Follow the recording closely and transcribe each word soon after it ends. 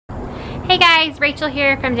Hey guys, Rachel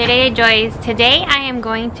here from Day Joys. Today I am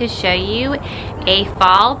going to show you a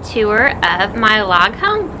fall tour of my log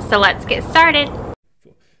home. So let's get started.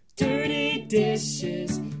 Dirty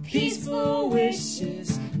dishes, peaceful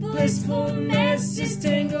wishes, blissful messes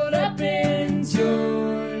tangled up in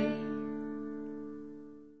joy.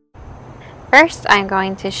 First, I'm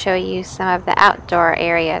going to show you some of the outdoor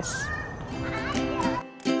areas.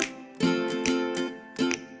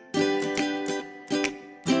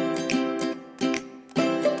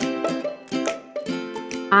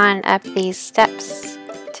 On up these steps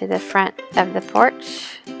to the front of the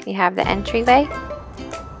porch, you have the entryway.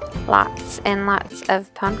 Lots and lots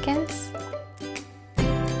of pumpkins.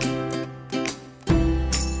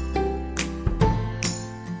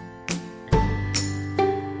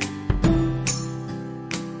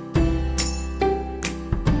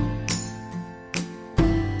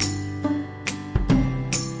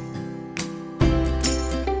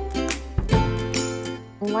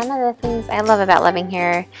 One of the things I love about living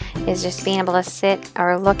here is just being able to sit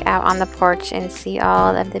or look out on the porch and see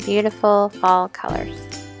all of the beautiful fall colors.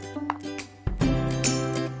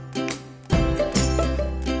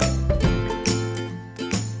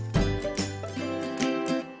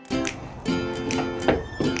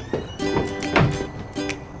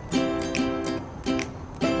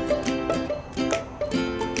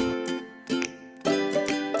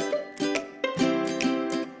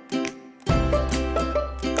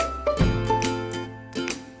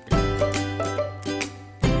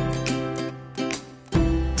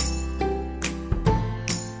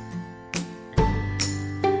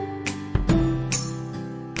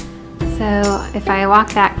 So if I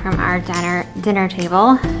walk back from our dinner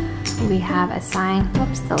table, we have a sign,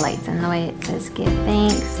 whoops, the light's in the way, it says give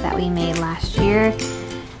thanks, that we made last year.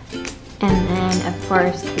 And then of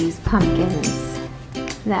course these pumpkins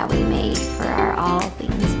that we made for our all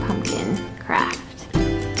things pumpkin craft.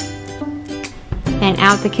 And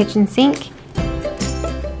out the kitchen sink,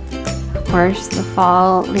 of course the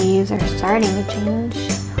fall leaves are starting to change.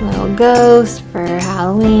 A little ghost for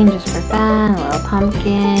Halloween, just for fun, a little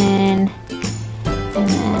pumpkin. And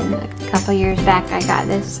then a couple years back I got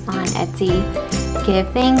this on Etsy. Give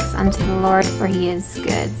thanks unto the Lord for he is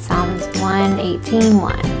good. Psalms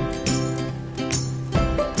 118:1.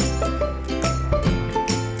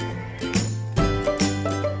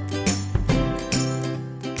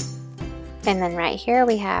 And then right here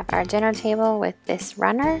we have our dinner table with this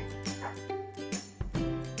runner.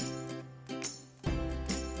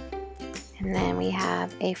 And then we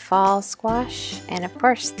have a fall squash and of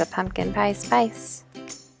course the pumpkin pie spice.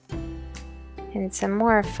 And some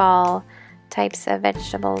more fall types of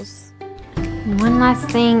vegetables. And one last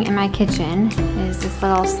thing in my kitchen is this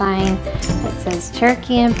little sign that says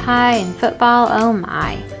turkey and pie and football, oh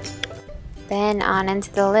my. Then on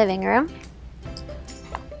into the living room.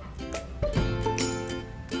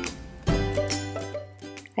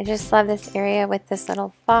 I just love this area with this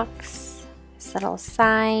little fox. Little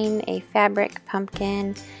sign, a fabric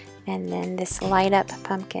pumpkin, and then this light up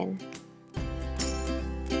pumpkin.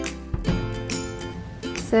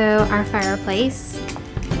 So our fireplace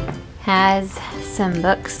has some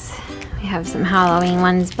books. We have some Halloween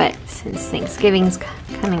ones, but since Thanksgiving's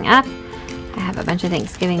coming up, I have a bunch of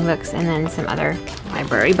Thanksgiving books and then some other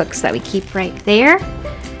library books that we keep right there.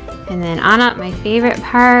 And then on up, my favorite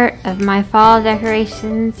part of my fall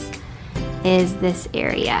decorations is this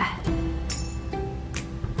area.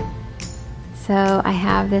 So I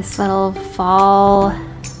have this little fall,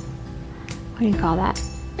 what do you call that?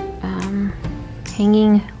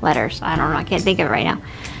 Hanging letters. I don't know, I can't think of it right now.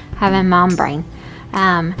 Having mom brain.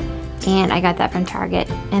 And I got that from Target.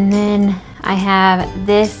 And then I have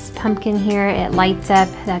this pumpkin here, it lights up.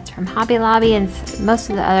 That's from Hobby Lobby, and most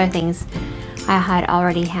of the other things I had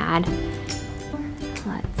already had.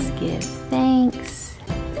 Let's give thanks.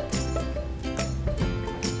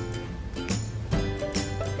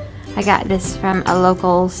 I got this from a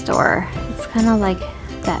local store. It's kind of like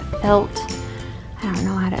that felt, I don't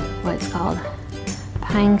know what it's called.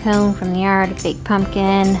 Pine cone from the yard, a fake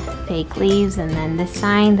pumpkin, fake leaves, and then this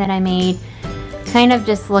sign that I made. Kind of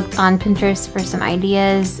just looked on Pinterest for some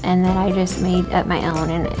ideas, and then I just made up my own.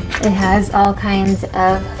 And it has all kinds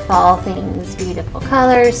of fall things, beautiful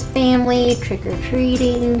colors, family,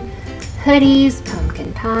 trick-or-treating, hoodies,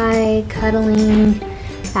 pumpkin pie, cuddling,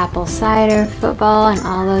 apple cider, football, and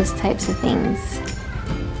all those types of things.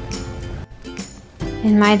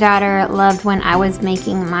 And my daughter loved when I was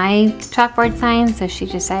making my chalkboard sign, so she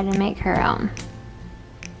decided to make her own.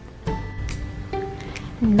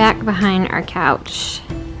 And back behind our couch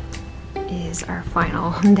is our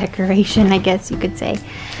final decoration, I guess you could say.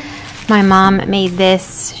 My mom made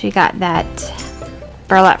this. She got that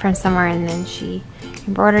burlap from somewhere and then she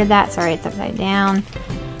embroidered that. Sorry, it's upside down.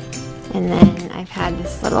 And then I've had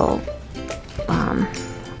this little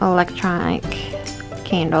electronic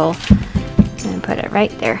candle and put it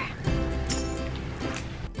right there.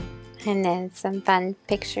 And then some fun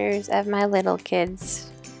pictures of my little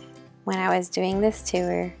kids when I was doing this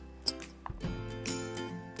tour.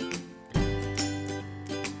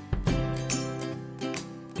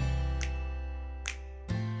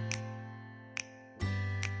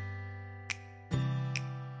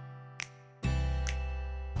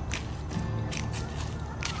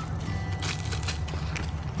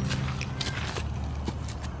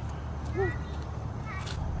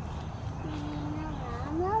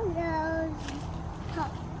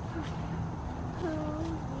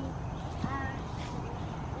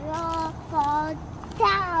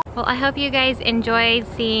 Well, I hope you guys enjoyed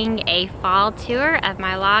seeing a fall tour of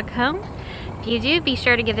my log home. If you do, be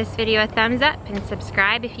sure to give this video a thumbs up and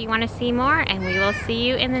subscribe if you want to see more, and we will see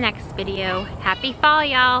you in the next video. Happy fall,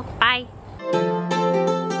 y'all. Bye.